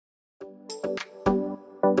Hi,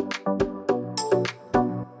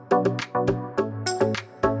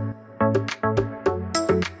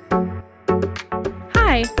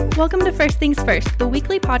 welcome to First Things First, the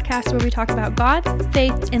weekly podcast where we talk about God,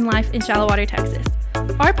 faith, and life in Shallow-Water, Texas.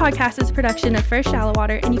 Our podcast is a production of First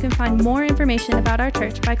Shallow-Water, and you can find more information about our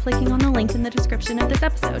church by clicking on the link in the description of this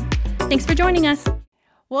episode. Thanks for joining us.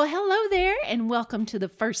 Well, hello there, and welcome to the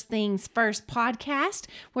First Things First podcast,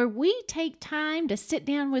 where we take time to sit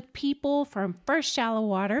down with people from First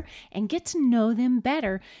Shallow-Water and get to know them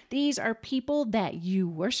better. These are people that you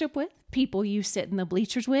worship with, people you sit in the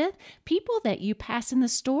bleachers with, people that you pass in the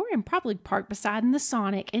store and probably park beside in the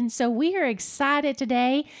Sonic. And so we are excited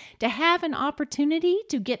today to have an opportunity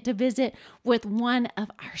to get to visit with one of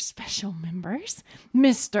our special members,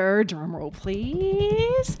 Mr. Drumroll,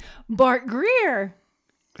 please, Bart Greer.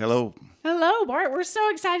 Hello. Hello, Bart. We're so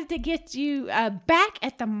excited to get you back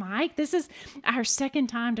at the mic. This is our second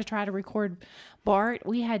time to try to record Bart.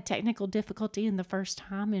 We had technical difficulty in the first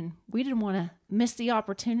time, and we didn't want to miss the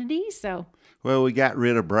opportunity, so... Well, we got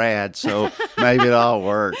rid of Brad, so maybe it all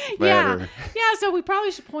worked better. Yeah, so we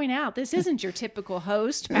probably should point out, this isn't your typical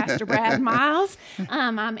host, Pastor Brad Miles.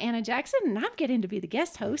 I'm Anna Jackson, and I'm getting to be the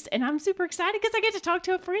guest host, and I'm super excited because I get to talk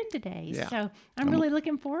to a friend today. Yeah. So I'm really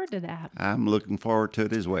looking forward to that. I'm looking forward to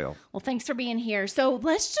it as well. Well, thanks for being here. So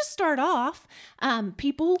let's just start off.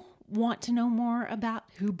 People want to know more about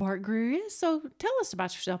who Bart Greer is, so tell us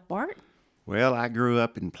about yourself, Bart. Well, I grew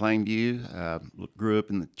up in Plainview, grew up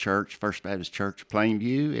in the church, First Baptist Church,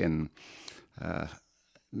 Plainview, and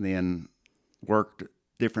then worked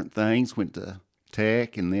different things, went to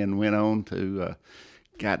tech, and then went on to,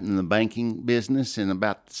 got in the banking business, and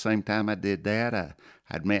about the same time I did that,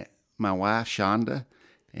 I'd met my wife, Shonda,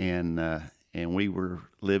 and we were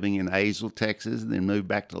living in Azle, Texas, then moved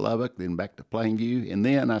back to Lubbock, then back to Plainview, and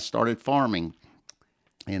then I started farming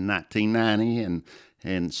in 1990,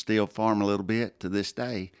 and still farm a little bit to this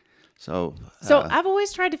day. So I've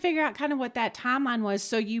always tried to figure out kind of what that timeline was.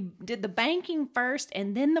 So you did the banking first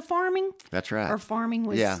and then the farming? That's right. Or farming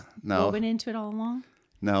was woven into it all along?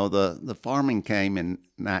 No, the farming came in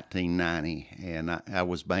 1990, and I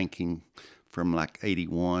was banking from like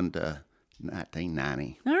 81 to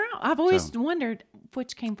 1990. All right. I've always wondered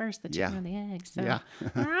which came first, the chicken or the egg. So, yeah.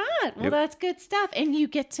 All right. Well, That's good stuff. And you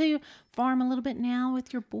get to farm a little bit now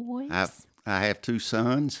with your boys? I have two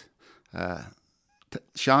sons.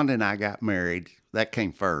 Shonda and I got married. That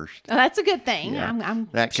came first. Oh, that's a good thing. Yeah. I'm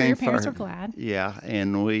that sure came your parents first. are glad. Yeah,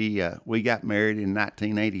 and we got married in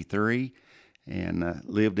 1983 and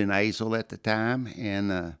lived in Azle at the time.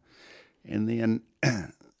 And then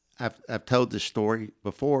I've told this story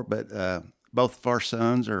before, but both of our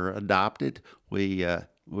sons are adopted. We got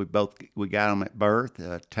them at birth.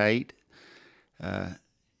 Tate, and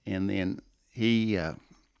then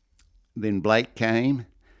then Blake came,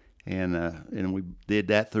 and we did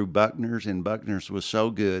that through Buckner's, and Buckner's was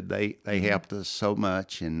so good. They helped us so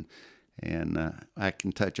much, and I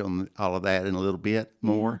can touch on all of that in a little bit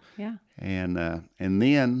more. Yeah. And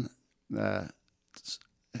then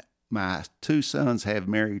my two sons have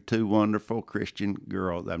married two wonderful Christian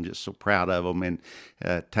girls. I'm just so proud of them. And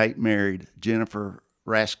Tate married Jennifer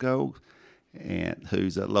Rasco, and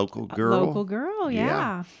who's a local girl. A local girl,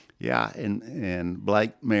 yeah. Yeah, and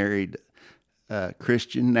Blake married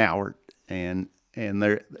Christian Nowert, and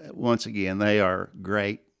they're once again they are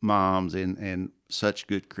great moms and such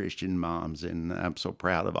good Christian moms, and I'm so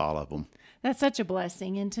proud of all of them. That's such a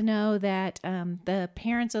blessing, and to know that the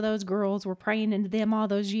parents of those girls were praying into them all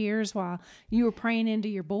those years while you were praying into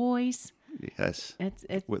your boys. Yes, it's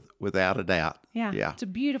without a doubt. Yeah, yeah, it's a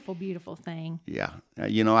beautiful, beautiful thing. Yeah,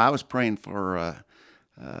 I was praying for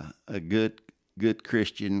a good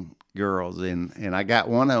Christian girls, and I got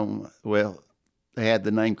one of them. Well, they had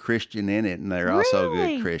the name Christian in it, and they're also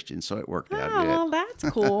good Christians, so it worked out good. Well, that's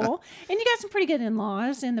cool. And you got some pretty good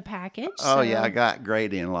in-laws in the package. Oh, yeah, I got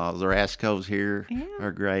great in-laws. The Rascos here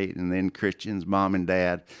are great, and then Christian's mom and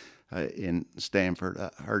dad in Stanford.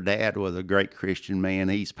 Her dad was a great Christian man.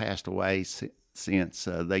 He's passed away since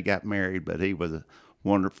they got married, but he was a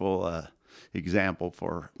wonderful example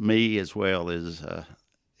for me as well as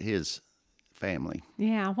his family.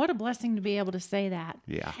 Yeah, what a blessing to be able to say that.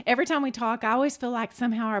 Yeah. Every time we talk, I always feel like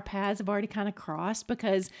somehow our paths have already kind of crossed,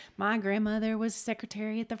 because my grandmother was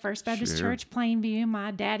secretary at the First Baptist Church, Plainview.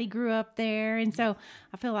 My daddy grew up there, and so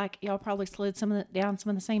I feel like y'all probably slid down some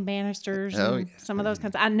of the same banisters and some of those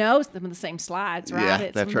kinds. I know some of the same slides, right? Yeah,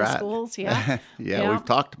 at that's some of right. the schools, yeah. Yeah, we've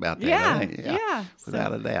talked about that. Yeah.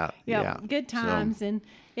 Without a doubt. Yeah, good times, and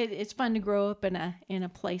it's fun to grow up in a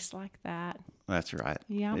place like that. That's right.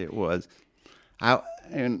 Yeah, it was.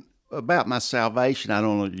 And about my salvation, I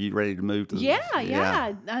don't know. Are you ready to move to?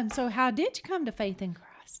 Yeah. So how did you come to faith in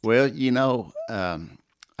Christ? Well,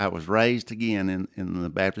 I was raised again in the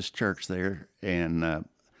Baptist church there, and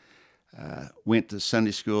went to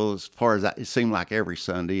Sunday school as far as it seemed like every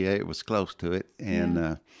Sunday. It was close to it,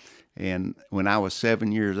 and when I was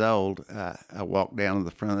 7 years old, I walked down to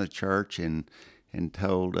the front of the church and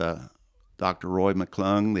told Dr. Roy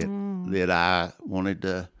McClung that I wanted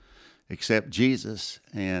to accept Jesus,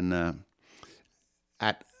 and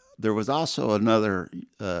there was also another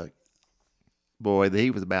boy that he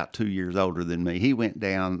was about 2 years older than me. He went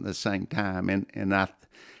down at the same time, and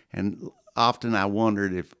often I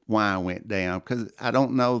wondered why I went down, because I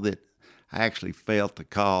don't know that I actually felt the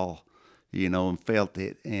call, and felt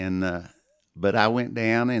it, and but I went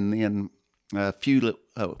down, and then a few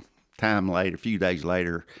days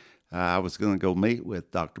later, I was going to go meet with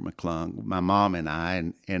Dr. McClung, my mom and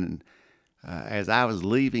I, and as I was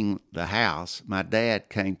leaving the house, my dad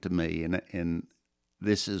came to me, and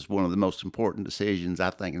this is one of the most important decisions, I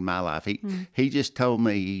think, in my life. He just told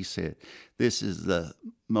me, he said, "This is the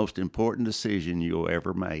most important decision you'll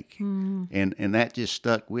ever make." And that just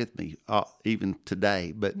stuck with me even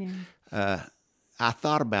today. But I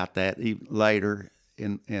thought about that even later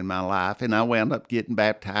in my life, and I wound up getting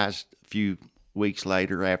baptized a few weeks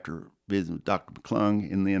later after visiting with Dr.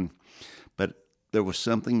 McClung, but there was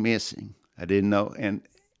something missing. I didn't know, and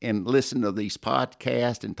listening to these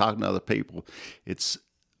podcasts and talking to other people, it's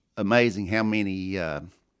amazing how many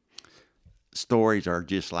stories are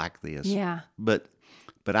just like this. Yeah. But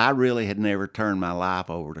I really had never turned my life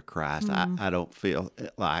over to Christ. I don't feel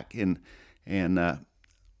like, and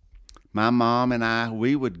my mom and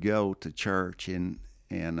we would go to church and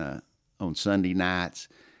on Sunday nights,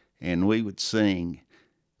 and we would sing,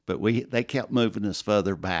 but they kept moving us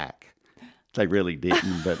further back. They really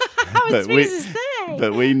didn't, but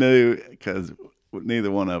but we knew, because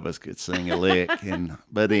neither one of us could sing a lick.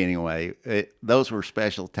 But anyway, those were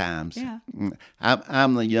special times. Yeah.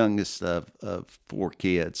 I'm the youngest of 4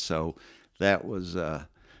 kids, so that was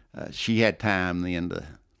she had time then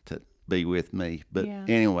to be with me. But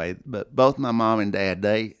anyway, but both my mom and dad,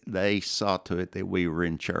 they saw to it that we were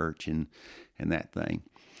in church and that thing.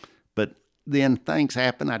 But then things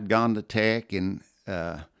happened. I'd gone to Tech and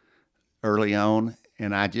early on,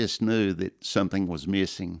 and I just knew that something was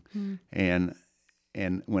missing. And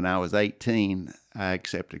when I was 18, I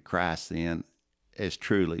accepted Christ then as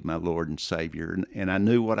truly my Lord and Savior, and I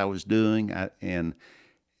knew what I was doing. And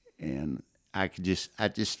I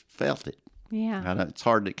just felt it. Yeah, it's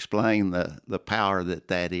hard to explain the power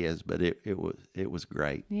that is, but it was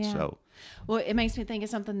great. Yeah. So. Well, it makes me think of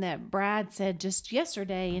something that Brad said just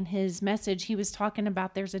yesterday in his message. He was talking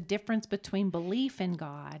about there's a difference between belief in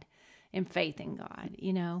God and faith in God,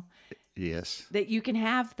 Yes. That you can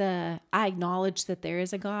have I acknowledge that there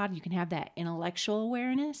is a God. You can have that intellectual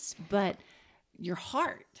awareness, but your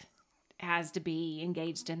heart has to be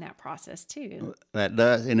engaged in that process too. That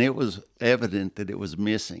does, and it was evident that it was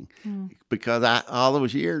missing, because all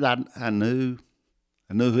those years I knew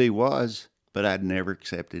who he was, but I'd never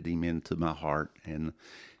accepted him into my heart, and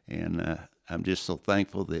I'm just so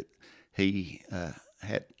thankful that he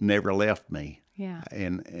had never left me. Yeah.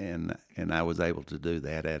 And I was able to do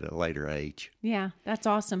that at a later age. Yeah, that's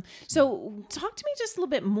awesome. So talk to me just a little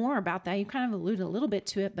bit more about that. You kind of alluded a little bit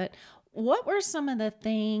to it, but what were some of the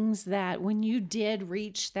things that when you did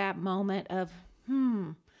reach that moment of,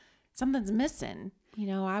 something's missing,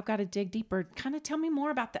 I've got to dig deeper. Kind of tell me more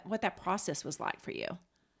about that, what that process was like for you.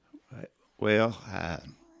 Well,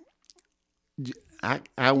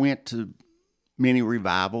 I went to many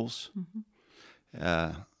revivals.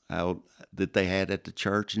 That they had at the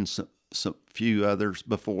church, and some few others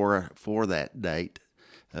before that date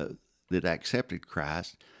that I accepted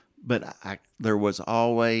Christ. But there was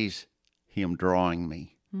always him drawing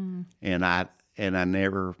me, and I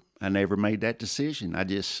never made that decision. I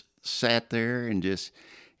just sat there and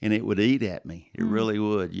it would eat at me. It really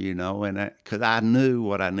would, and because I knew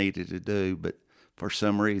what I needed to do, but for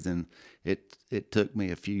some reason it took me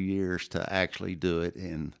a few years to actually do it,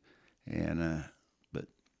 but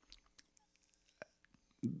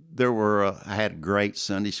there were I had great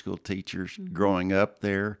Sunday school teachers growing up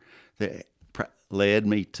there that led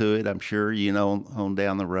me to it. I'm sure on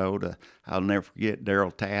down the road. I'll never forget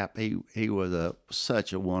Darrell Tapp. He was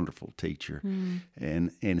such a wonderful teacher,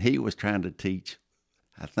 and he was trying to teach.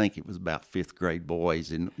 I think it was about 5th grade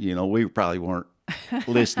boys, and we probably weren't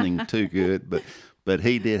listening too good, but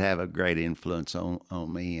he did have a great influence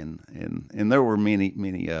on me, and there were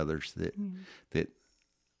many others that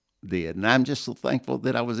did, and I'm just so thankful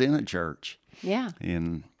that I was in a church. Yeah.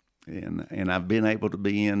 And I've been able to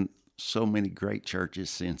be in so many great churches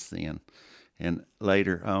since then. And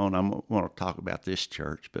later on, I'm going to talk about this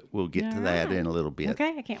church, but we'll get to that in a little bit.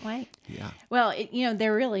 Okay, I can't wait. Yeah. Well,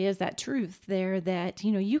 there really is that truth there that,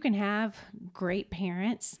 you can have great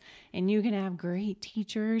parents and you can have great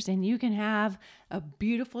teachers and you can have a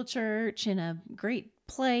beautiful church and a great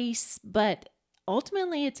place, but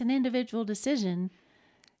ultimately it's an individual decision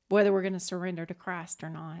whether we're going to surrender to Christ or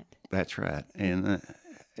not. That's right. And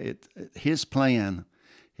his plan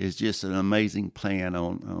is just an amazing plan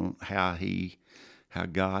on how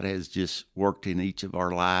God has just worked in each of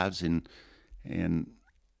our lives,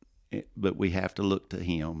 but we have to look to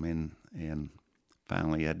him, and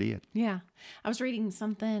finally I did. Yeah. I was reading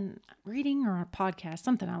or a podcast,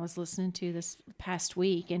 something I was listening to this past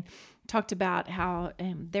week, and talked about how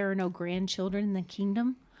there are no grandchildren in the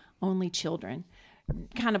kingdom, only children.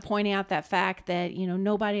 Kind of pointing out that fact that,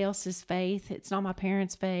 nobody else's faith, it's not my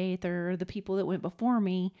parents' faith or the people that went before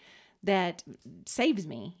me that saves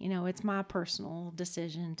me. It's my personal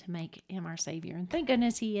decision to make him our Savior. And thank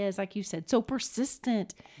goodness he is, like you said, so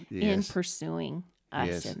persistent in pursuing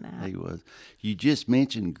us in that. He was. You just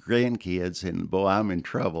mentioned grandkids, and boy, I'm in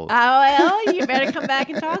trouble. Oh, well, you better come back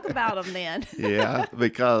and talk about them then. Yeah,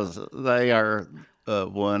 because they are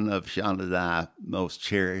one of Shonda and I most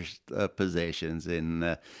cherished possessions,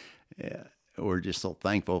 and we're just so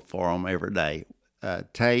thankful for them every day.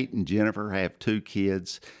 Tate and Jennifer have 2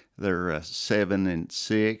 kids. They're 7 and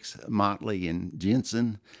 6, Motley and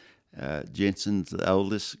Jensen. Jensen's the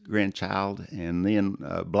oldest grandchild, and then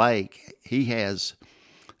Blake, he has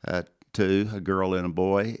 2, a girl and a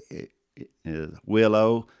boy,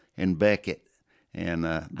 Willow and Beckett, and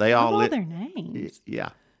they all live. Their names. Yeah,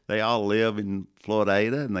 they all live in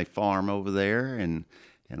Florida, and they farm over there, and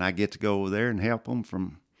I get to go over there and help them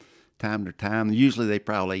from time to time. Usually, they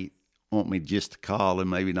probably want me just to call and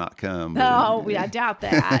maybe not come. No, I doubt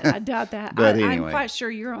that. I doubt that. But anyway, I'm quite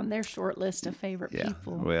sure you're on their short list of favorite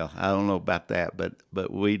people. Well, I don't know about that,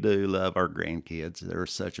 but we do love our grandkids. They're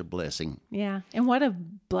such a blessing. Yeah, and what a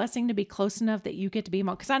blessing to be close enough that you get to be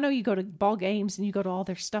because I know you go to ball games and you go to all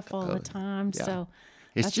their stuff all the time. Yeah. So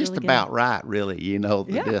it's that's just really about good. Right, really.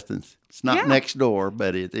 The distance. It's not next door,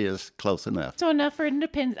 but it is close enough. So enough for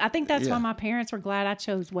independence. I think that's why my parents were glad I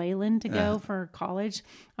chose Wayland to go for college.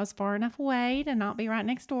 I was far enough away to not be right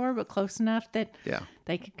next door, but close enough that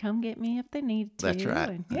they could come get me if they needed to. That's right.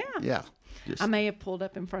 And yeah. I may have pulled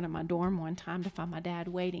up in front of my dorm one time to find my dad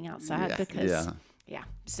waiting outside because. Yeah,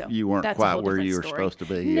 so you weren't quite where you were supposed to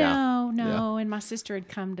be. No, and my sister had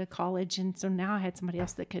come to college, and so now I had somebody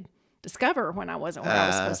else that could discover when I wasn't where I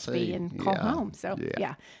was supposed to be and call home. So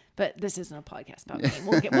but this isn't a podcast about me.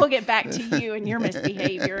 We'll get back to you and your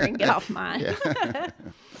misbehavior and get off mine.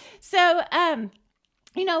 So,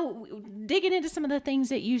 digging into some of the things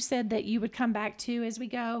that you said that you would come back to as we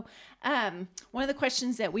go. One of the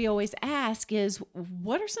questions that we always ask is,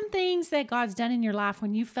 what are some things that God's done in your life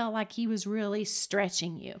when you felt like he was really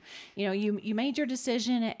stretching you? You made your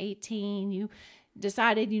decision at 18. You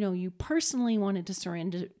decided, you personally wanted to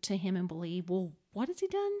surrender to him and believe. Well, what has he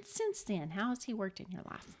done since then? How has he worked in your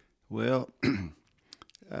life? Well,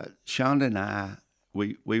 Shonda and I,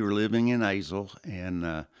 we were living in Azle,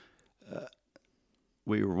 and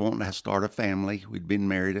we were wanting to start a family. We'd been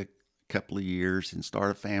married a couple of years and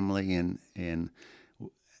start a family, and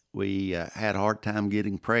we had a hard time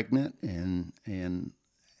getting pregnant, and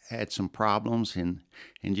had some problems, and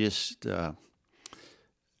just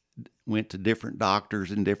went to different doctors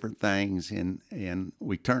and different things, and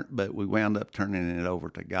we wound up turning it over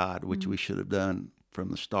to God, which we should have done from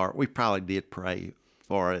the start. We probably did pray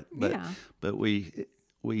for it, but we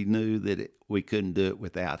knew that we couldn't do it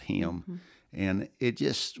without him. Mm-hmm. And it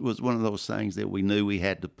just was one of those things that we knew we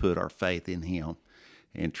had to put our faith in him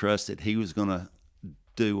and trust that he was going to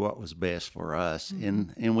do what was best for us.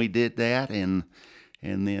 Mm-hmm. And we did that, and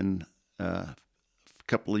then a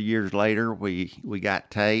couple of years later, we got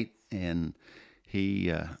Tate, and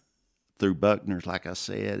he through Buckner's, like I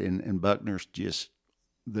said, and Buckner's just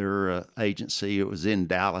their agency. It was in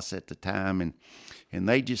Dallas at the time, and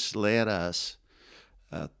they just led us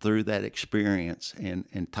through that experience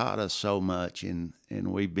and taught us so much, and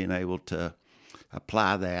we've been able to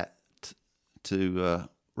apply that to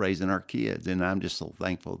raising our kids, and I'm just so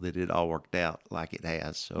thankful that it all worked out like it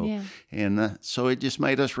has. So so it just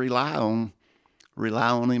made us rely on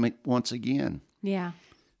him once again. Yeah.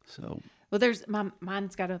 So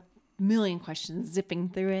mine's got a million questions zipping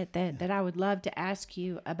through it that I would love to ask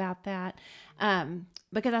you about that.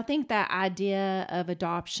 Because I think that idea of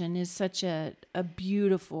adoption is such a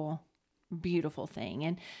beautiful, beautiful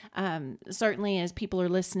thing. And certainly as people are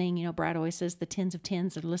listening, Brad always says the tens of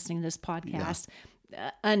tens are listening to this podcast.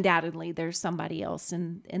 undoubtedly there's somebody else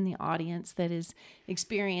in the audience that has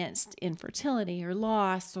experienced infertility or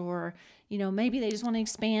loss, or, maybe they just want to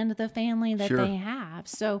expand the family that Sure. they have.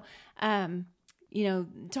 So,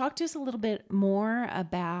 talk to us a little bit more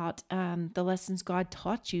about the lessons God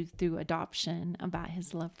taught you through adoption, about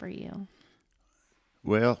his love for you.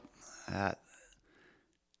 Well,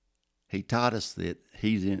 he taught us that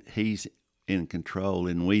he's in control,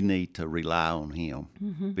 and we need to rely on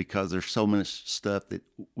him because there's so much stuff that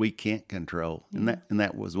we can't control, and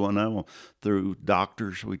that was one of them. Through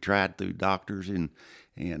doctors, we tried through doctors,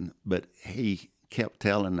 but he kept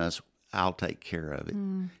telling us, "I'll take care of it,"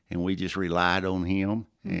 and we just relied on him.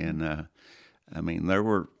 And there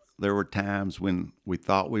were times when we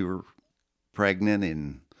thought we were pregnant,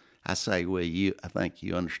 and I say we, I think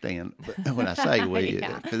you understand when I say we,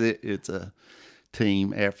 because it's a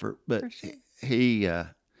team effort. But Sure.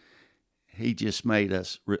 he just made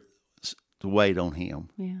us to wait on him.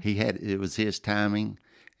 Yeah. It was his timing,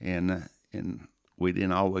 and we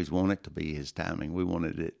didn't always want it to be his timing. We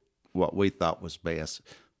wanted it what we thought was best,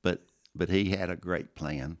 but he had a great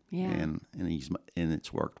plan. Yeah. and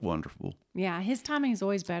it's worked wonderful. Yeah, his timing is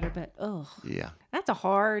always better, but that's a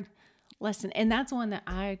hard lesson, and that's one that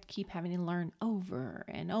I keep having to learn over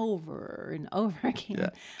and over and over again. Yeah,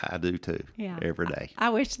 I do too. Yeah, every day. I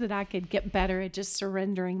wish that I could get better at just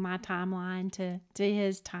surrendering my timeline to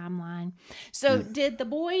his timeline. So, did the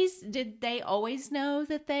boys? Did they always know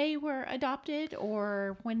that they were adopted,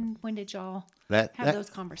 or when did y'all have those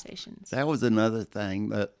conversations? That was another thing.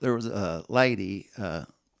 There was a lady,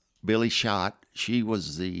 Billy Schott. She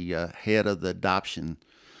was the head of the adoption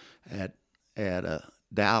at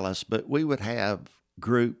Dallas, but we would have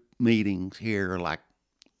group meetings here like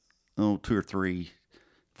 2 or 3,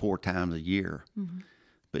 4 times a year.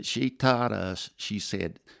 But she taught us, she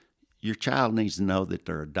said, your child needs to know that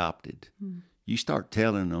they're adopted. You start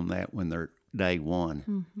telling them that when they're day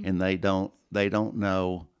one, and they don't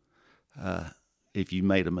know if you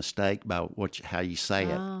made a mistake by how you say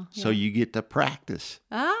it. So you get to practice.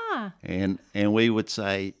 And we would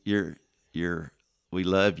say, we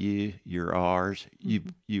love you. You're ours.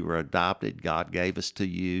 You were adopted. God gave us to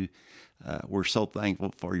you. We're so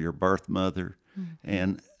thankful for your birth mother,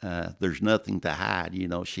 and there's nothing to hide.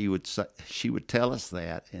 She would tell us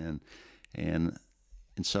that, and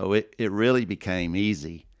so it really became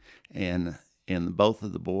easy. And both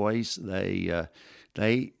of the boys, they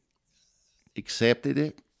accepted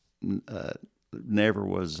it. Never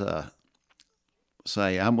was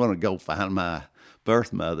say, I'm going to go find my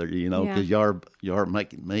birth mother, because you're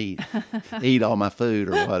making me eat all my food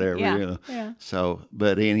or whatever. Yeah. So,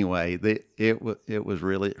 but anyway, it was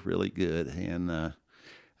really, really good. And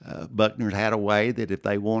Buckner had a way that if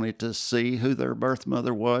they wanted to see who their birth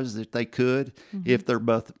mother was, that they could, if their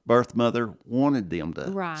birth mother wanted them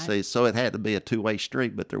to see. So it had to be a two-way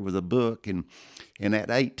street, but there was a book, and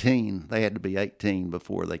at 18, they had to be 18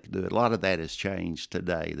 before they could do it. A lot of that has changed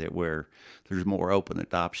today, where there's more open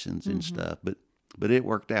adoptions and stuff, but it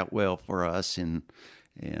worked out well for us. And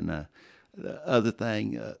the other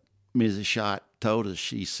thing, Mrs. Schott told us,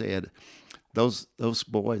 she said, those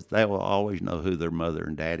boys, they will always know who their mother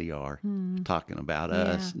and daddy are, talking about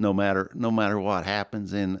us, no matter what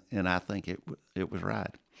happens. And I think it was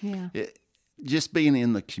right. Yeah. Just being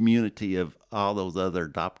in the community of all those other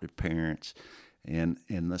adoptive parents and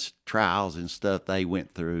the trials and stuff they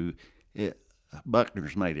went through,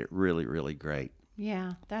 Buckner's made it really, really great.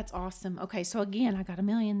 Yeah, that's awesome. Okay, so again, I got a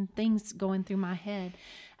million things going through my head.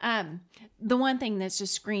 The one thing that's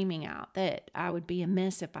just screaming out that I would be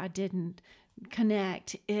amiss if I didn't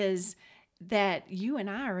connect is that you and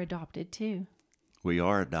I are adopted too. We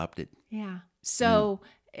are adopted. Yeah. So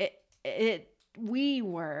we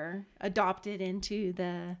were adopted into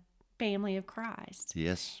the family of Christ.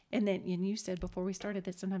 Yes. And you said before we started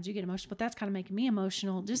that sometimes you get emotional, but that's kind of making me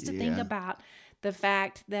emotional just to think about the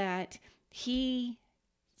fact that he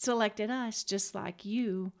selected us just like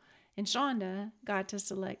you and Shonda got to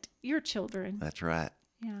select your children. That's right.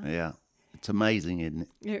 Yeah. Yeah. It's amazing, isn't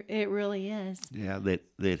it? It really is. Yeah,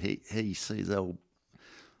 that he sees old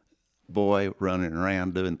boy running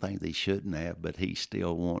around doing things he shouldn't have, but he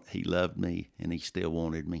loved me, and he still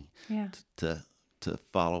wanted me to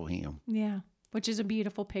follow him. Yeah, which is a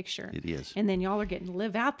beautiful picture. It is. And then y'all are getting to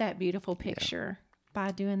live out that beautiful picture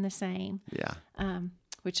by doing the same. Yeah.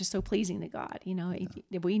 Which is so pleasing to God.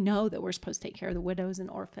 We know that we're supposed to take care of the widows and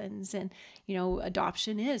orphans, and,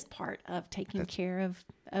 adoption is part of taking care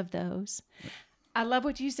of those. I love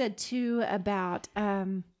what you said too about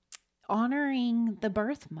honoring the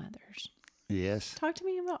birth mothers. Yes. Talk to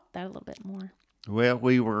me about that a little bit more. Well,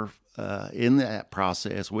 we were in that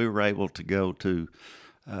process. We were able to go to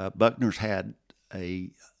Buckner's had a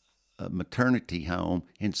maternity home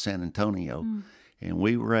in San Antonio, and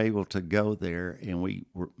we were able to go there, and we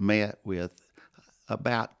met with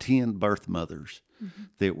about 10 birth mothers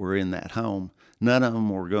that were in that home. None of them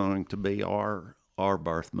were going to be our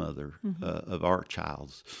birth mother of our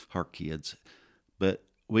kids, but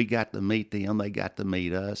we got to meet them. They got to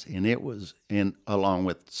meet us, and it was along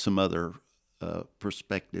with some other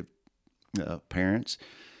prospective parents,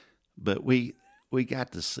 but we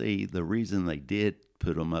got to see the reason they did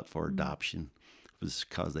put them up for adoption was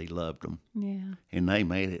because they loved them. Yeah. And they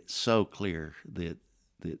made it so clear that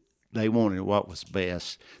they wanted what was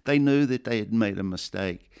best. They knew that they had made a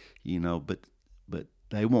mistake, but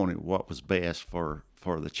they wanted what was best for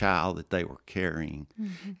the child that they were carrying.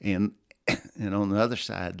 And on the other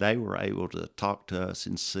side, they were able to talk to us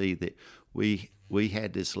and see that we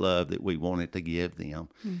had this love that we wanted to give them.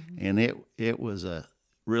 And it was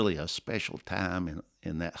really a special time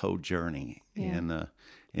in that whole journey. Yeah.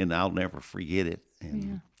 And I'll never forget it.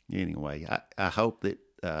 And anyway, I hope that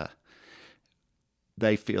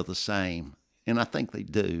they feel the same. And I think they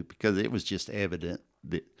do, because it was just evident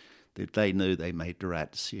that they knew they made the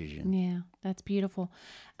right decision. Yeah, that's beautiful.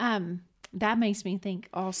 That makes me think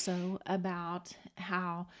also about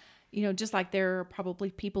how, just like there are probably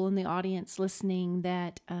people in the audience listening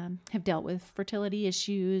that have dealt with fertility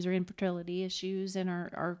issues or infertility issues and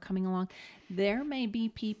are coming along. There may be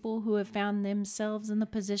people who have found themselves in the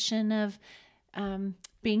position of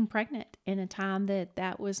being pregnant in a time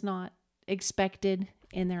that was not expected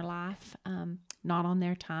in their life, not on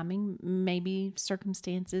their timing, maybe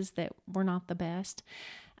circumstances that were not the best.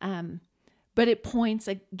 But it points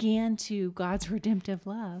again to God's redemptive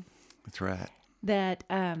love. That's right. That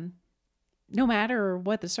no matter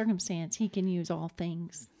what the circumstance, He can use all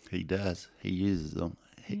things. He does. He uses them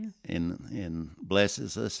and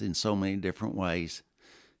blesses us in so many different ways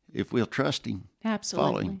if we'll trust Him.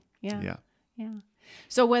 Absolutely. Follow Him. Yeah.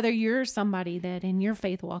 So whether you're somebody that in your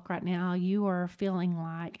faith walk right now, you are feeling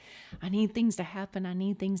like, I need things to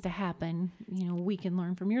happen, we can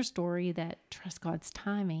learn from your story that trust God's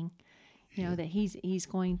timing, that he's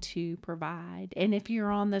going to provide. And if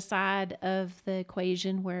you're on the side of the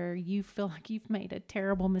equation where you feel like you've made a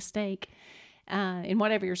terrible mistake in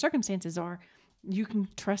whatever your circumstances are, you can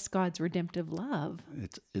trust God's redemptive love.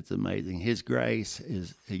 It's amazing. His grace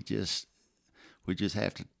is, we just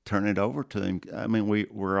have to turn it over to Him. I mean,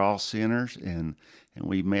 we're all sinners, and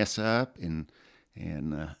we mess up, and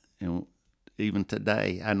even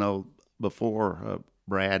today, I know before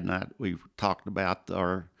Brad and I, we talked about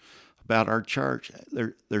our church.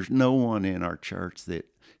 There's no one in our church that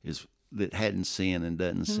hadn't sinned and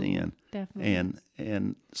doesn't sin. Definitely.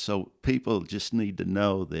 And so people just need to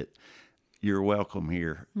know that you're welcome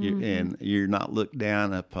here, and you're not looked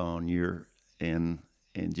down upon. And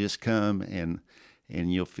just come and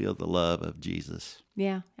you'll feel the love of Jesus.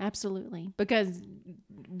 Yeah, absolutely. Because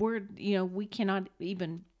we cannot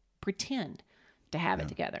even pretend to have it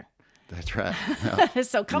together. That's right. No.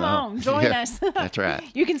 So come on, join us. That's right.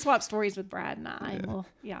 You can swap stories with Brad and I, and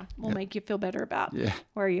we'll make you feel better about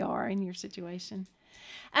where you are in your situation.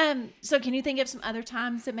 So can you think of some other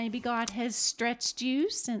times that maybe God has stretched you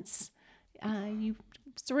since you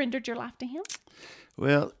surrendered your life to Him?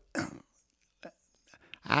 Well,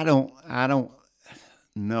 I don't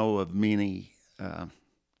know of many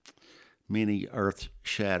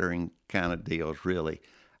earth-shattering kind of deals, really.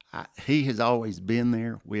 He has always been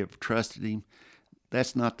there. We have trusted Him.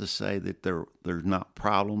 That's not to say that there's not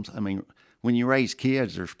problems. I mean, when you raise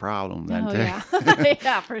kids, there's problems. Yeah,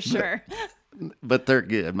 yeah, for sure. But they're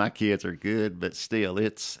good. My kids are good, but still,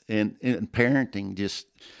 it's in parenting. Just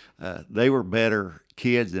they were better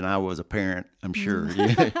kids than I was a parent, I'm sure.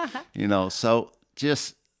 So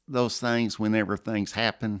just those things, whenever things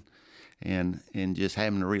happen, and just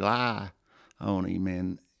having to rely on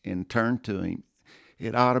Him and turn to Him.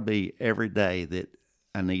 It ought to be every day that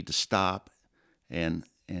I need to stop and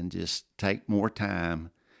just take more time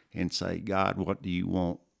and say, God, what do you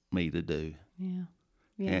want me to do?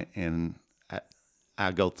 Yeah. And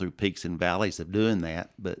I go through peaks and valleys of doing that,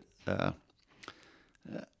 but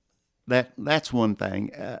that's one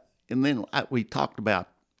thing. And then we talked about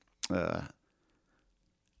the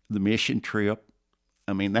mission trip.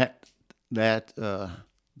 I mean, that's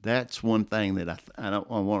one thing that I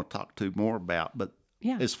want to talk to more about. But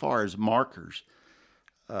as far as markers,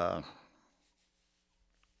 I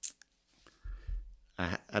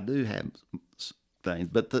do have things.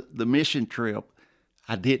 But the mission trip,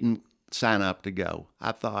 I didn't sign up to go.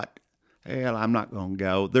 I thought well, I'm not going to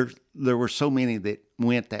go. There were so many that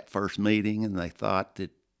went that first meeting, and they thought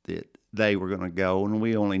that they were going to go, and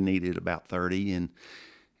we only needed about 30,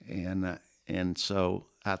 and so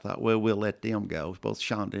I thought, well, we'll let them go. Both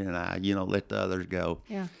Shonda and I, let the others go.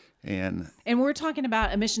 Yeah. And we're talking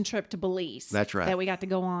about a mission trip to Belize. That's right. That we got to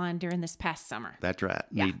go on during this past summer. That's right.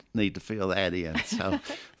 Yeah. Need to fill that in. So,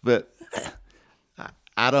 but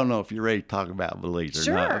I don't know if you're ready to talk about Belize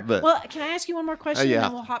or not. But well, can I ask you one more question yeah. and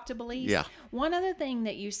then we'll hop to Belize? Yeah. One other thing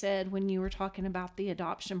that you said when you were talking about the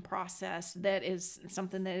adoption process that is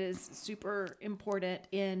something that is super important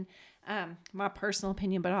in my personal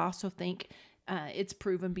opinion, but I also think it's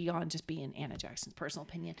proven beyond just being Anna Jackson's personal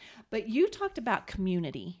opinion. But you talked about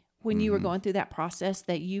community when you were going through that process,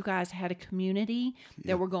 that you guys had a community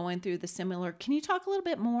that were going through the similar. Can you talk a little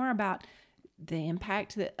bit more about the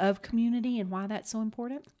impact of community and why that's so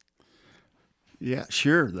important? Yeah,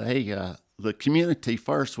 sure. The community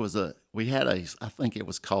first was we had I think it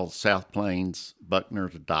was called South Plains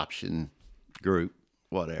Buckner's Adoption Group,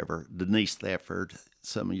 whatever. Denise Thetford,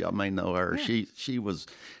 some of y'all may know her. Yeah.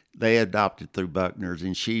 They adopted through Buckner's,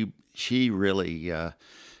 and she really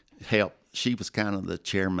helped. She was kind of the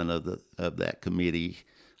chairman of that committee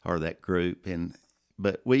or that group,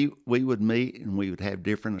 but we would meet and we would have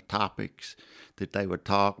different topics that they would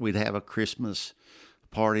talk. We'd have a Christmas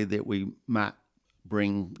party that we might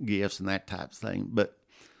bring gifts and that type of thing. But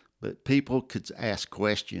people could ask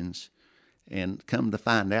questions, and come to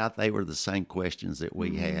find out they were the same questions that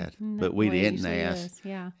we had, but we didn't ask.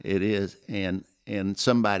 Yeah, it is, and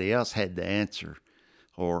somebody else had the answer.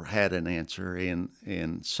 Or had an answer,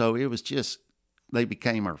 and so it was just they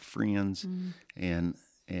became our friends, and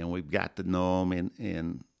we've got to know them,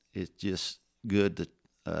 and it's just good to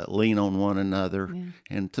lean on one another. Yeah.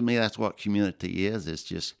 And to me, that's what community is. It's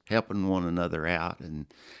just helping one another out, and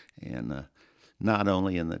not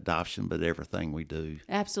only in the adoption, but everything we do.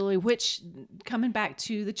 Absolutely. Which, coming back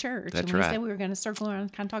to the church, that's and we right. said we were going to circle around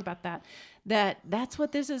and kind of talk about that. That's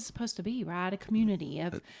what this is supposed to be, right? A community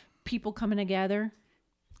of people coming together.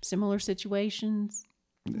 Similar situations,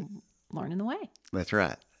 learning the way. That's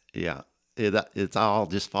right. Yeah, it's all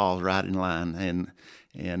just falls right in line,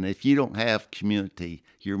 and if you don't have community,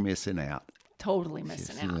 you're missing out. Totally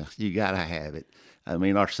missing out. You got to have it. I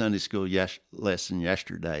mean, our Sunday school lesson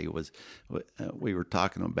yesterday was we were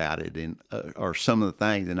talking about it, and or some of the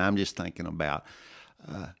things, and I'm just thinking about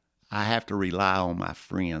I have to rely on my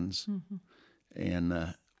friends,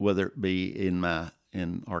 and whether it be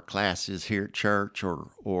in our classes here at church,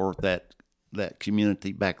 or that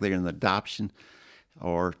community back there in the adoption,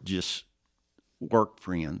 or just work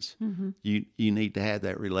friends. You need to have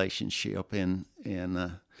that relationship, and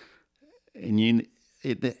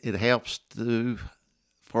it helps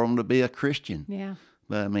for them to be a Christian. Yeah.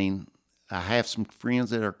 But I mean, I have some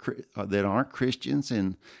friends that aren't Christians,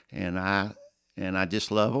 and I just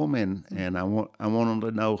love them, and I want them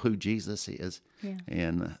to know who Jesus is. Yeah.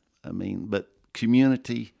 And I mean, but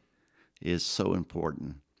community is so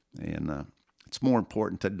important, and it's more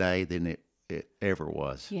important today than it ever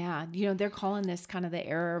was. Yeah, they're calling this kind of the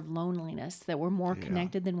era of loneliness, that we're more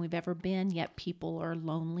connected than we've ever been, yet people are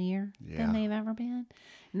lonelier than they've ever been.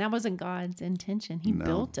 And that wasn't God's intention. He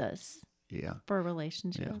built us for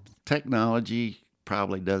relationships. Yeah. Technology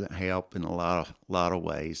probably doesn't help in a lot of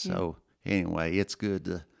ways. So anyway, it's good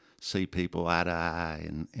to see people eye to eye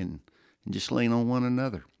and just lean on one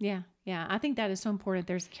another. Yeah. Yeah, I think that is so important.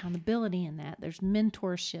 There's accountability in that. There's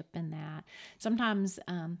mentorship in that. Sometimes,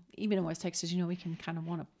 even in West Texas, we can kind of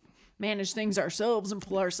want to manage things ourselves and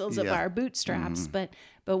pull ourselves up by our bootstraps, but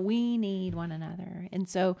we need one another. And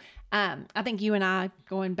so I think you and I,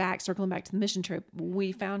 circling back to the mission trip,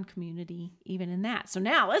 we found community even in that. So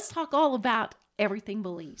now let's talk all about everything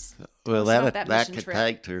Belize. Well, that could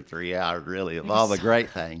take 2 or 3 hours, really, of all the great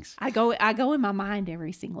things. I go in my mind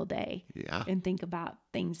every single day, yeah, and think about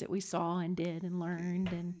things that we saw and did and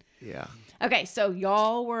learned. And yeah. Okay, so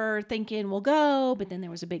y'all were thinking we'll go, but then there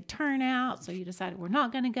was a big turnout, so you decided we're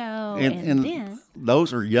not going to go. And then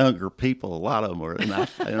those are younger people, a lot of them were, and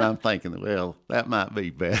I'm thinking, well, that might be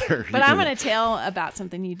better. But I'm going to tell about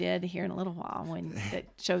something you did here in a little while that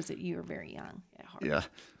shows that you were very young at heart. Yeah.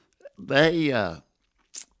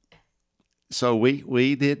 So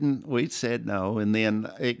we said no, and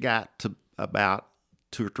then it got to about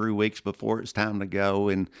 2 or 3 weeks before it's time to go,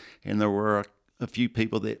 and there were a few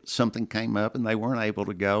people that something came up and they weren't able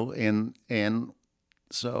to go, and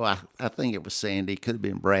so I think it was Sandy, could have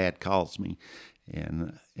been Brad, calls me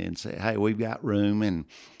and said, hey, we've got room,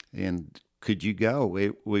 and could you go?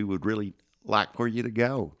 We would really like for you to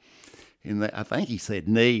go. And I think he said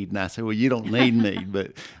need, and I said, well, you don't need me,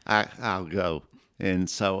 but I'll go. And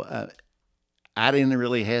so I didn't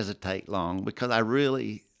really hesitate long because I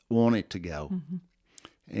really wanted to go.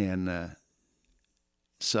 And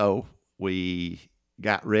so we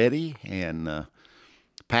got ready and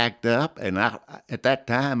packed up. And at that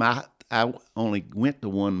time, I only went to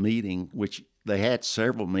one meeting, which they had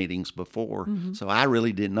several meetings before. So I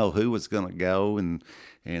really didn't know who was going to go and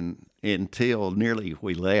until nearly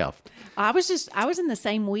we left. I was in the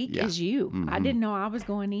same week Yeah. as you. I didn't know I was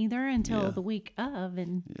going either until the week of,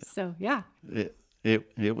 and so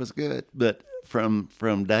It was good, but from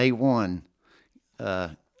day one,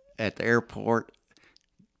 at the airport,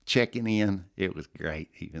 checking in, it was great.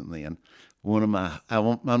 Even then, one of my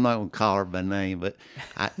I'm not gonna call her by name, but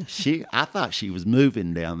I thought she was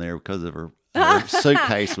moving down there because of her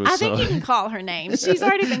suitcase was I think so. you can call her name. She's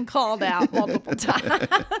already been called out multiple times.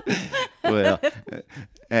 Well,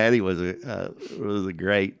 Addie was a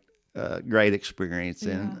great experience,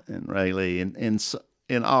 and Rayleigh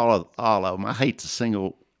and all of them. I hate to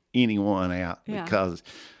single anyone out because,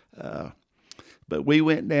 but we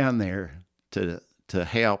went down there to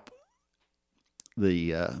help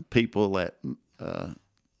the people at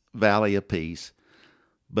Valley of Peace,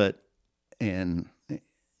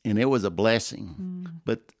 and it was a blessing.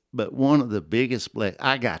 But one of the biggest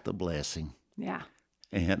I got the blessing. Yeah.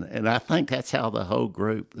 And I think that's how the whole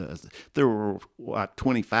group does. There were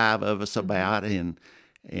 25 of us about, and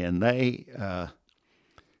they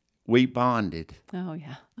we bonded Oh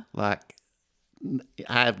yeah. like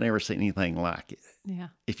I've never seen anything like it. Yeah.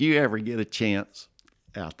 If you ever get a chance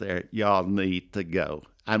out there, y'all need to go.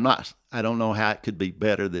 I don't know how it could be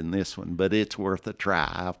better than this one, but it's worth a try.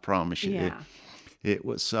 I promise you. Yeah. It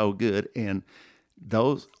was so good, and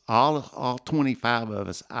those all 25 of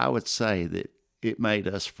us, I would say that it made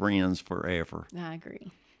us friends forever. I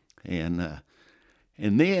agree. And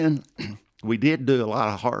then we did do a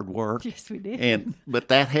lot of hard work. Yes, we did. But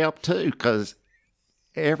that helped too, because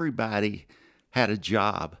everybody had a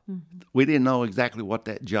job. We didn't know exactly what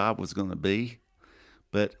that job was going to be,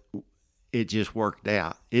 but it just worked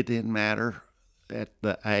out. It didn't matter at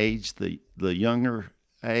the age, the younger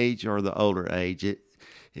age or the older age.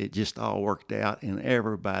 It just all worked out, and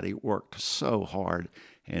everybody worked so hard.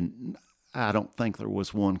 And I don't think there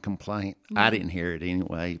was one complaint. I didn't hear it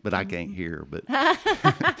anyway, but I can't hear. But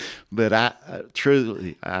but I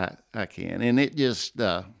truly I can, and it just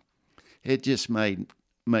made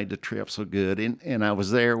the trip so good. And I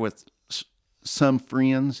was there with some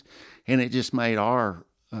friends, and it just made our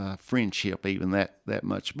friendship even that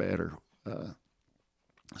much better.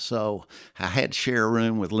 So I had to share a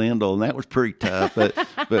room with Lyndall, and that was pretty tough. But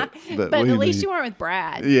But at least you weren't with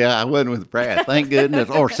Brad. Yeah, I wasn't with Brad, thank goodness,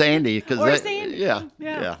 or Sandy, because Sandy.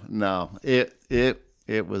 Yeah. No,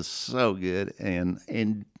 it was so good,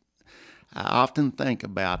 and I often think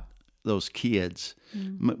about those kids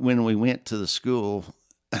when we went to the school.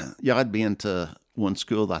 Y'all had been to one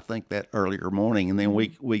school, I think, that earlier morning, and then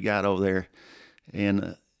we got over there,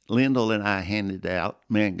 and Lyndall and I handed out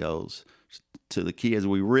mangoes to the kids.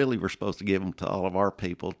 We really were supposed to give them to all of our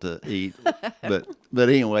people to eat, but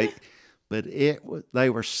anyway, they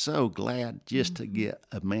were so glad just to get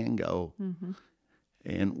a mango.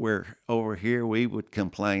 And where over here we would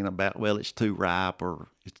complain about, well, it's too ripe or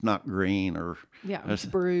it's not green or it's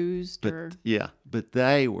bruised. But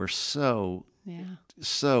they were so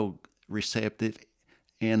receptive,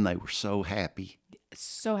 and they were so happy.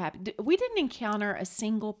 So happy. We didn't encounter a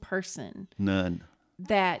single person. None.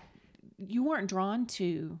 That you weren't drawn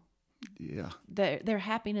to. Yeah. Their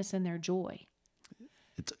happiness and their joy.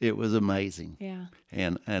 It was amazing. Yeah.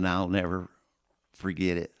 And I'll never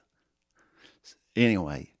forget it.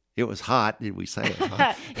 Anyway, it was hot. Did we say it?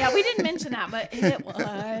 Hot? Yeah, we didn't mention that, but it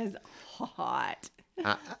was hot.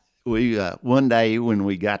 We one day when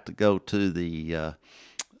we got to go to the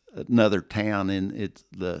another town, and it's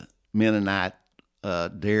the Mennonite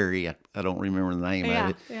dairy. I don't remember the name of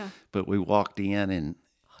it. Yeah. But we walked in and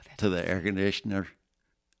to the air conditioner.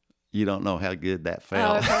 You don't know how good that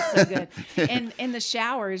felt. Oh, it felt so good. And in the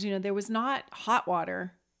showers, there was not hot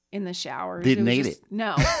water in the showers. Didn't need it.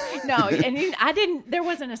 No. And I didn't. There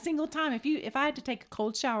wasn't a single time. If I had to take a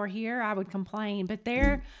cold shower here, I would complain. But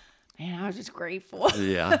there, man, I was just grateful.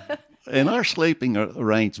 Yeah. And our sleeping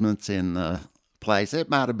arrangements in the place, it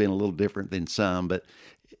might have been a little different than some, but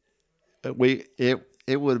it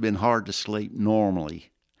would have been hard to sleep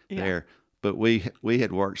normally there. But we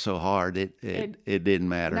had worked so hard, it didn't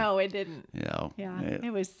matter. No, it didn't. Yeah,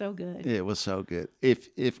 it was so good. It was so good.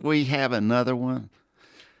 If we have another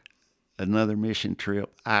mission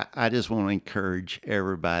trip, I just want to encourage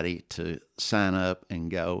everybody to sign up and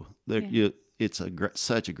go.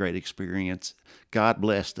 such a great experience. God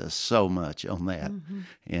blessed us so much on that,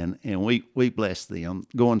 and we blessed them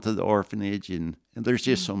going to the orphanage, and there's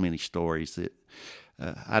just so many stories that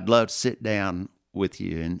I'd love to sit down with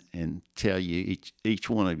you and tell you each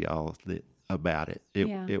one of y'all about it.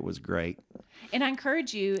 It was great. And I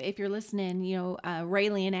encourage you, if you're listening,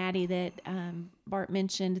 Rayleigh and Addie that Bart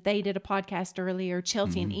mentioned, they did a podcast earlier.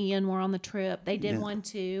 Chelsea and Ian were on the trip. They did one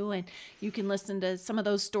too. And you can listen to some of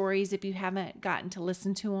those stories if you haven't gotten to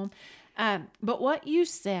listen to them. But what you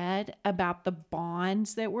said about the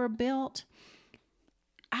bonds that were built,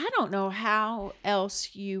 I don't know how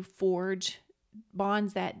else you forge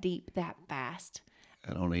bonds that deep, that fast.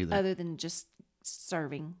 I don't either. Other than just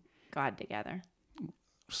serving God together.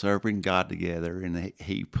 Serving God together, and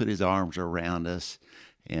he put his arms around us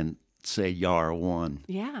and said, "Y'all are one."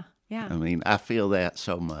 Yeah. I mean, I feel that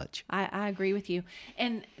so much. I agree with you.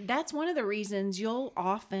 And that's one of the reasons you'll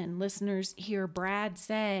often, listeners, hear Brad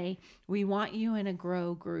say, we want you in a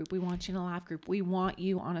grow group. We want you in a life group. We want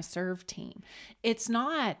you on a serve team. It's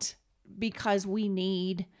not because we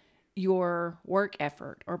need your work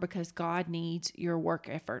effort or because God needs your work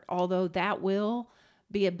effort, although that will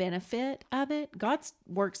be a benefit of it. God's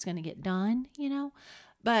work's going to get done,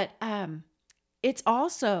 but it's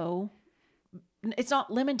not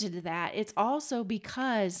limited to that. It's also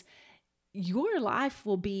because your life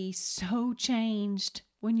will be so changed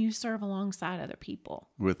when you serve alongside other people.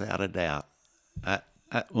 Without a doubt. I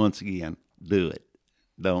once again, do it.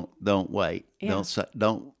 Don't wait. Yeah.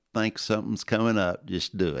 Don't think something's coming up.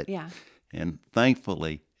 Just do it. Yeah. And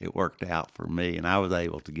thankfully, it worked out for me, and I was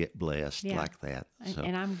able to get blessed like that. So.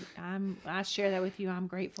 And I share that with you. I'm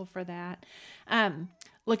grateful for that.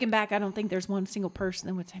 Looking back, I don't think there's one single person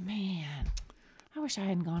that would say, "Man, I wish I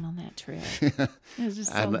hadn't gone on that trip." It was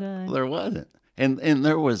just so good. There wasn't, and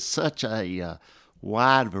there was such a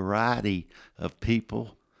wide variety of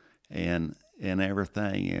people, and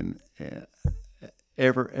everything, and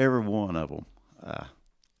every one of them.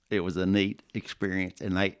 It was a neat experience,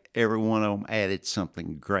 and every one of them added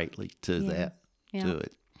something greatly to to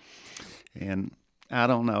it. And I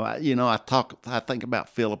don't know, I think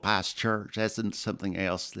about Philippi's church. That's something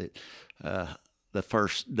else that the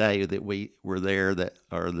first day that we were there,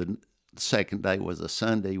 or the second day was a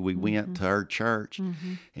Sunday, we went to her church,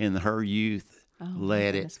 and her youth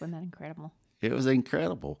led it. Wasn't that incredible? It was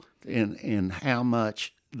incredible, and how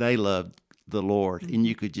much they loved the Lord, and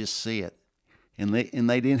you could just see it. And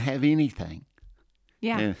they didn't have anything.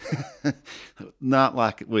 Yeah. Not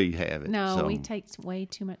like we have it. No, so we take way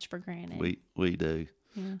too much for granted. We do.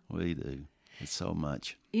 Yeah. We do. It's so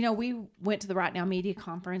much. We went to the Right Now Media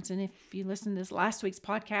Conference, and if you listened to this last week's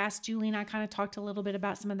podcast, Julie and I kind of talked a little bit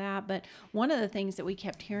about some of that. But one of the things that we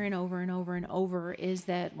kept hearing over and over and over is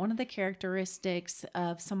that one of the characteristics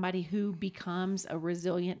of somebody who becomes a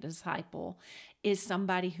resilient disciple is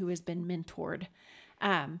somebody who has been mentored.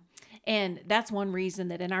 And that's one reason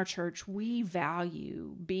that in our church, we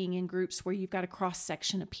value being in groups where you've got a cross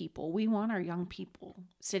section of people. We want our young people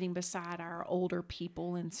sitting beside our older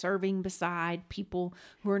people and serving beside people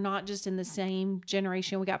who are not just in the same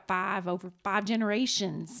generation. We got over five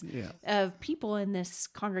generations of people in this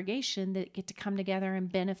congregation that get to come together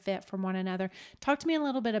and benefit from one another. Talk to me a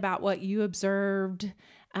little bit about what you observed,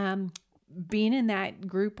 being in that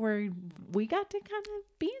group where we got to kind of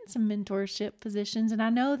be in some mentorship positions. And I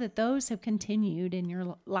know that those have continued in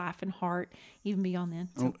your life and heart, even beyond then.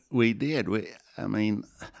 So. We did.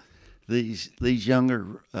 These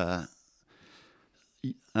younger, I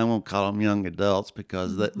won't call them young adults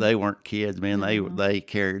because they weren't kids, man. They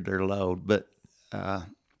carried their load. But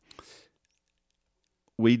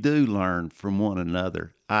we do learn from one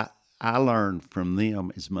another. I learn from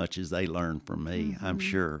them as much as they learn from me, I'm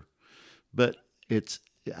sure. But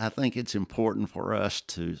I think it's important for us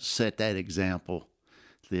to set that example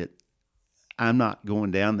that I'm not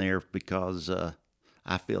going down there because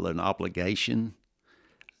I feel an obligation.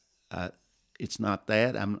 It's not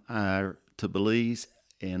that. I'm to Belize,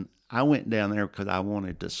 and I went down there because I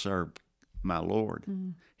wanted to serve my Lord,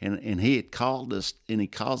 and He had called us, and He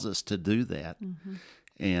calls us to do that,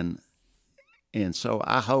 and so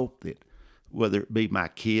I hope that whether it be my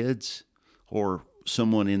kids or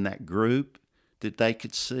someone in that group, that they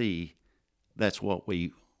could see that's what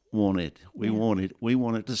we wanted. We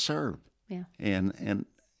wanted to serve. Yeah. And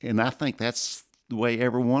I think that's the way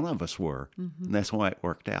every one of us were. And that's why it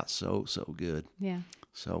worked out so good. Yeah.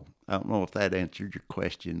 So I don't know if that answered your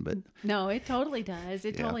question, but no, it totally does.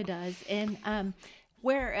 It totally does. And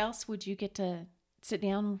where else would you get to sit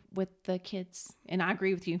down with the kids? And I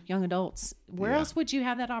agree with you, young adults. Where else would you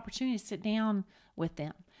have that opportunity to sit down with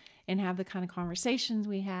them? and have the kind of conversations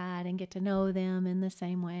we had and get to know them in the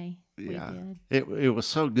same way we did. It was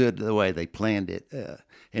so good the way they planned it,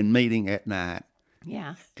 and meeting at night.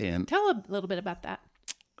 Yeah. And Tell a little bit about that.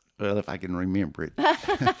 well, if I can remember it.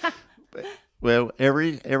 Well,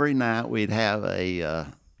 every night we'd have a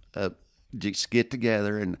just get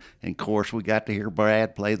together, and of course we got to hear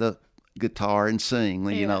Brad play the guitar and sing.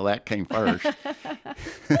 You know, that came first.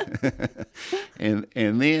 and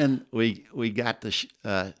then we got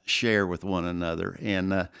to share with one another,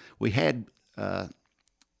 and we had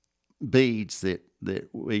beads that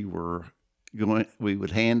we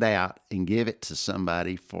would hand out and give it to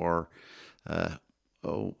somebody for 5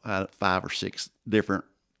 or 6 different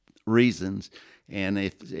reasons. And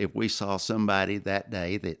if we saw somebody that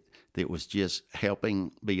day that was just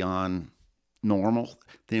helping beyond normal,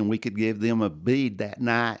 then we could give them a bead that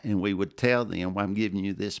night, and we would tell them, well, I'm giving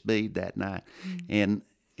you this bead that night. And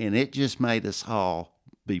it just made us all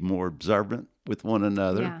be more observant with one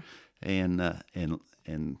another, and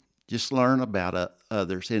just learn about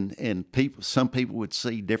others, and people. Some people would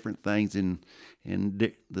see different things in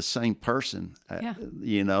the same person,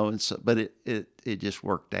 you know. And so, but it just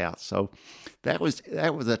worked out. So that was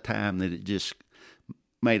a time that it just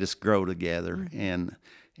made us grow together, and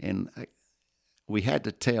we had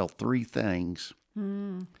to tell 3 things.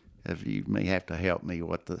 If you may have to help me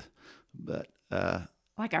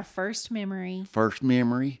Like our first memory. First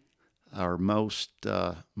memory, our most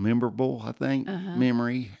memorable, I think,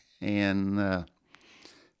 memory, and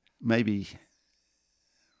maybe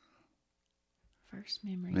First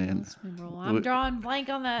memory, most memorable. I'm drawing blank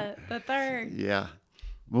on the third. Yeah.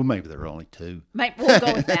 Well, maybe there were only 2. We'll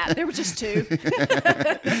go with that. There were just 2.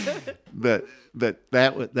 But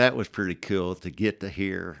that was pretty cool to get to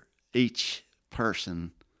hear each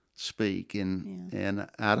person speak, and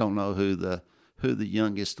I don't know who the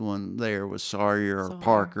youngest one there was, Sawyer or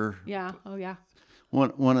Parker. Yeah. Oh yeah.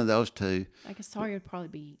 One of those 2. I guess Sawyer would probably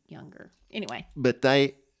be younger. Anyway. But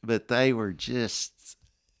they were just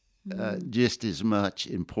as much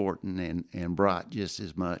important and brought just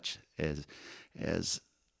as much as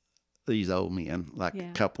these old men, like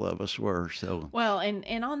a couple of us were. So well,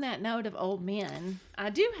 and on that note of old men, I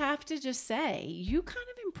do have to just say, you kind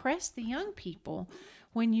of impressed the young people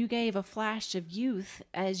when you gave a flash of youth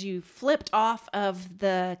as you flipped off of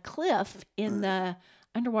the cliff in the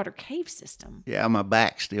underwater cave system. Yeah, my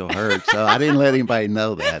back still hurts, so I didn't let anybody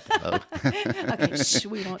know that, though. Okay,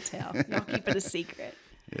 we won't tell. Y'all keep it a secret.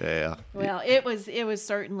 Yeah. Well, it was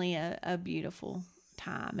certainly a beautiful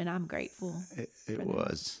time, and I'm grateful. It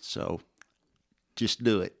was. So just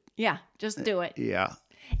do it. Yeah, just do it. Yeah.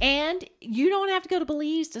 And you don't have to go to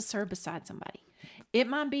Belize to serve beside somebody. It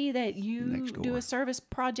might be that you do a service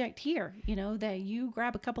project here, you know, that you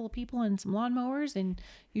grab a couple of people and some lawnmowers, and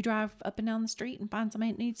you drive up and down the street and find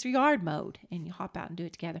somebody that needs their yard mowed, and you hop out and do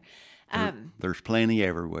it together. There's plenty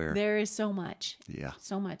everywhere. There is so much. Yeah.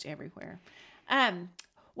 So much everywhere.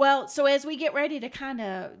 Well, so as we get ready to kind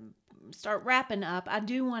of start wrapping up, I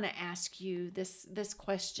do want to ask you this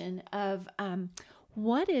question of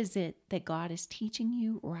what is it that God is teaching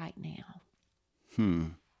you right now?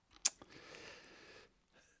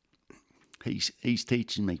 He's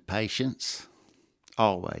teaching me patience,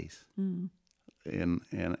 always, and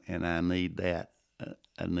I need that.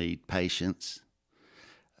 I need patience.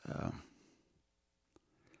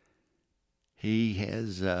 He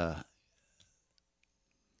has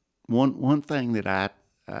one thing that I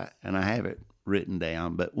and I have it written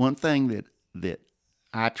down, but one thing that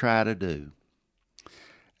I try to do.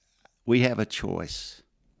 We have a choice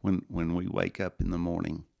when we wake up in the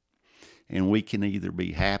morning, and we can either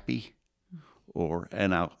be happy,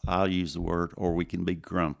 and I'll use the word, or we can be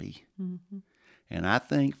grumpy. Mm-hmm. And I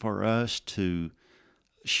think for us to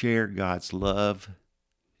share God's love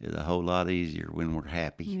is a whole lot easier when we're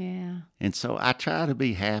happy. Yeah. And so I try to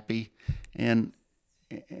be happy, and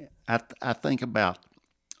I think about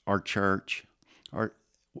our church.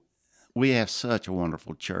 We have such a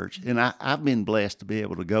wonderful church, and I've been blessed to be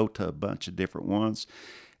able to go to a bunch of different ones,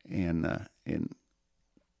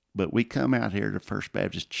 but we come out here to First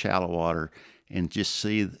Baptist Shallow Water and just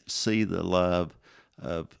see the love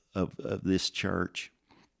of this church,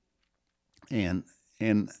 and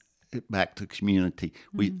back to community.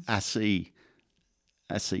 I see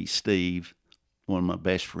Steve, one of my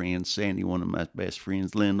best friends, Sandy, one of my best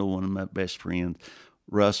friends, Linda, one of my best friends,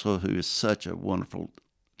 Russell, who is such a wonderful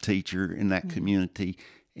teacher in that community,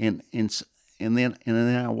 and then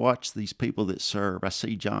I watch these people that serve. I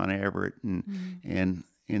see John Everett and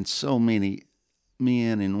so many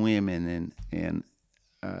men and women and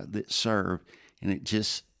that serve, and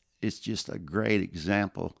it's just a great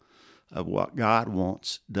example of what God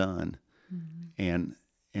wants done. And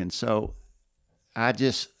so I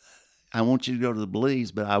want you to go to the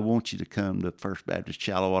Belize, but I want you to come to First Baptist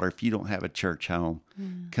Shallow-Water. If you don't have a church home,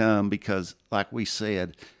 come, because like we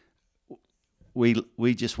said, we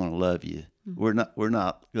just want to love you. We're not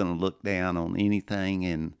going to look down on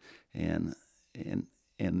anything,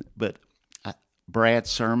 but Brad's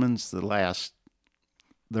sermons,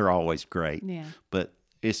 they're always great. Yeah. But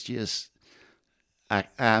it's just I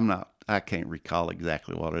can't recall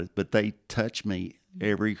exactly what it is, but they touch me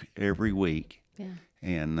every week. Yeah.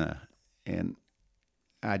 And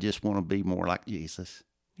I just want to be more like Jesus.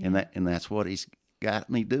 Yeah. And that's what he's got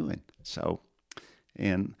me doing. So,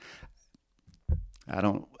 and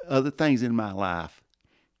other things in my life,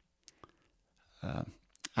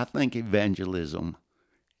 I think evangelism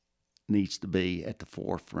needs to be at the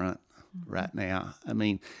forefront right now. I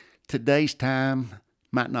mean, today's time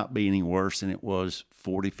might not be any worse than it was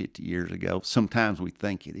 40, 50 years ago. Sometimes we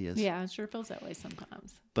think it is. Yeah, it sure feels that way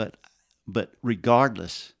sometimes. But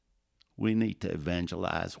regardless, we need to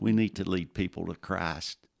evangelize. We need to lead people to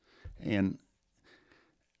Christ. And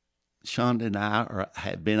Shonda and I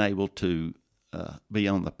have been able to be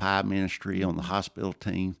on the PI ministry, on the hospital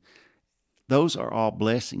team. Those are all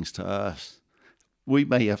blessings to us. We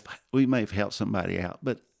may have helped somebody out,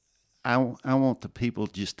 but I want the people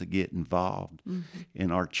just to get involved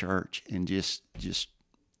in our church and just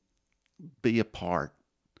be a part.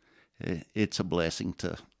 It's a blessing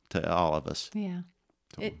to all of us. Yeah.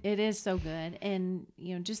 So. It is so good. And,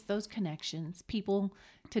 just those connections, people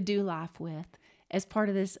to do life with as part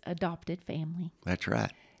of this adopted family. That's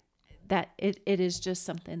right. That it is just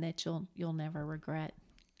something that you'll never regret.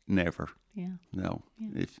 Never. Yeah. No.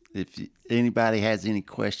 Yeah. If anybody has any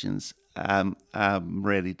questions, I'm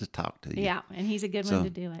ready to talk to you. Yeah, and he's a good one to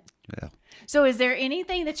do it. Yeah. So is there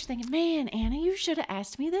anything that you're thinking, man, Anna, you should have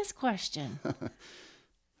asked me this question?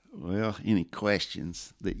 Well, any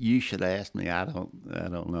questions that you should ask me, I don't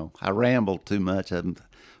know. I ramble too much,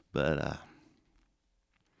 but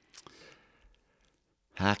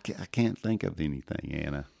I can't think of anything,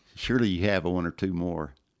 Anna. Surely you have one or two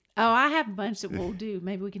more. Oh, I have a bunch that we'll do.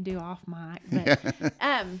 Maybe we can do off mic.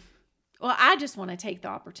 But, well, I just want to take the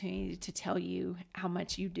opportunity to tell you how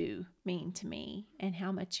much you do mean to me and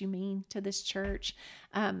how much you mean to this church.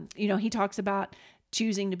 He talks about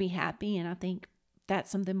choosing to be happy, and I think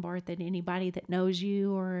that's something, Bart, that anybody that knows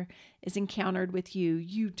you or is encountered with you,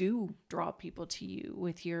 you do draw people to you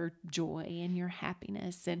with your joy and your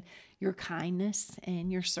happiness and your kindness and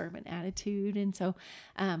your servant attitude. And so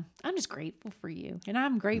I'm just grateful for you. And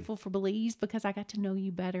I'm grateful for Belize because I got to know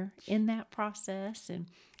you better in that process. And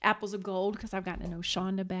Apples of Gold because I've gotten to know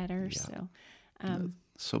Shonda better. Yeah.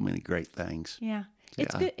 So many great things. Yeah.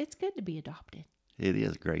 It's good. It's good to be adopted. It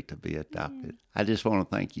is great to be adopted. Yeah. I just want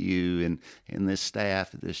to thank you and this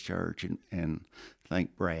staff at this church and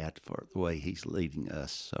thank Brad for the way he's leading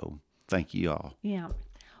us. So thank you all. Yeah.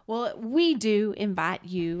 Well, we do invite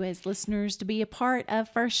you as listeners to be a part of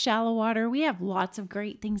First Shallow-Water. We have lots of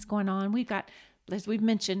great things going on. We've got, as we've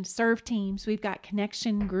mentioned, serve teams. We've got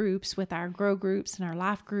connection groups with our grow groups and our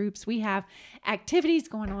life groups. We have activities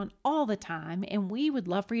going on all the time, and we would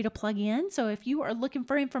love for you to plug in. So if you are looking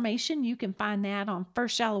for information, you can find that on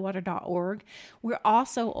firstshallow-water.org. We're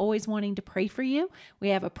also always wanting to pray for you. We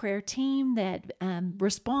have a prayer team that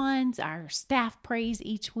responds. Our staff prays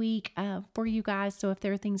each week for you guys. So if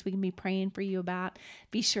there are things we can be praying for you about,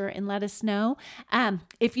 be sure and let us know.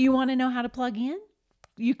 If you want to know how to plug in,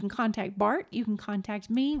 you can contact Bart. You can contact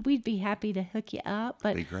me. We'd be happy to hook you up. But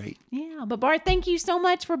that'd be great. Yeah. But Bart, thank you so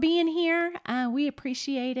much for being here. We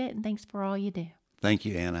appreciate it. And thanks for all you do. Thank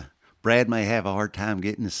you, Anna. Brad may have a hard time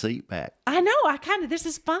getting the seat back. I know. This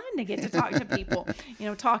is fun to get to talk to people.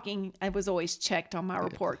 Talking, I was always checked on my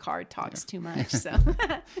report card, talks too much. So,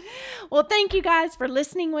 well, thank you guys for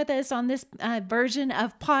listening with us on this version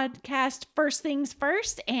of podcast First Things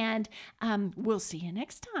First. And we'll see you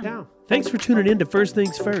next time. Yeah. Thanks for tuning in to First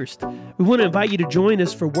Things First. We want to invite you to join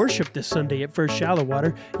us for worship this Sunday at First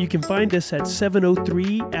Shallow-Water. You can find us at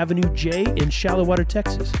 703 Avenue J in Shallow-Water,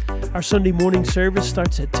 Texas. Our Sunday morning service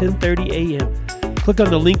starts at 10:30 a.m. Click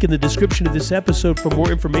on the link in the description of this episode for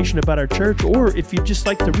more information about our church, or if you'd just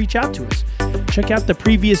like to reach out to us. Check out the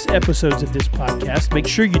previous episodes of this podcast. Make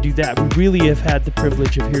sure you do that. We really have had the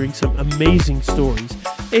privilege of hearing some amazing stories.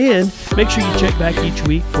 And make sure you check back each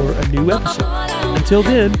week for a new episode. Until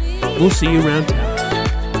then, we'll see you around town.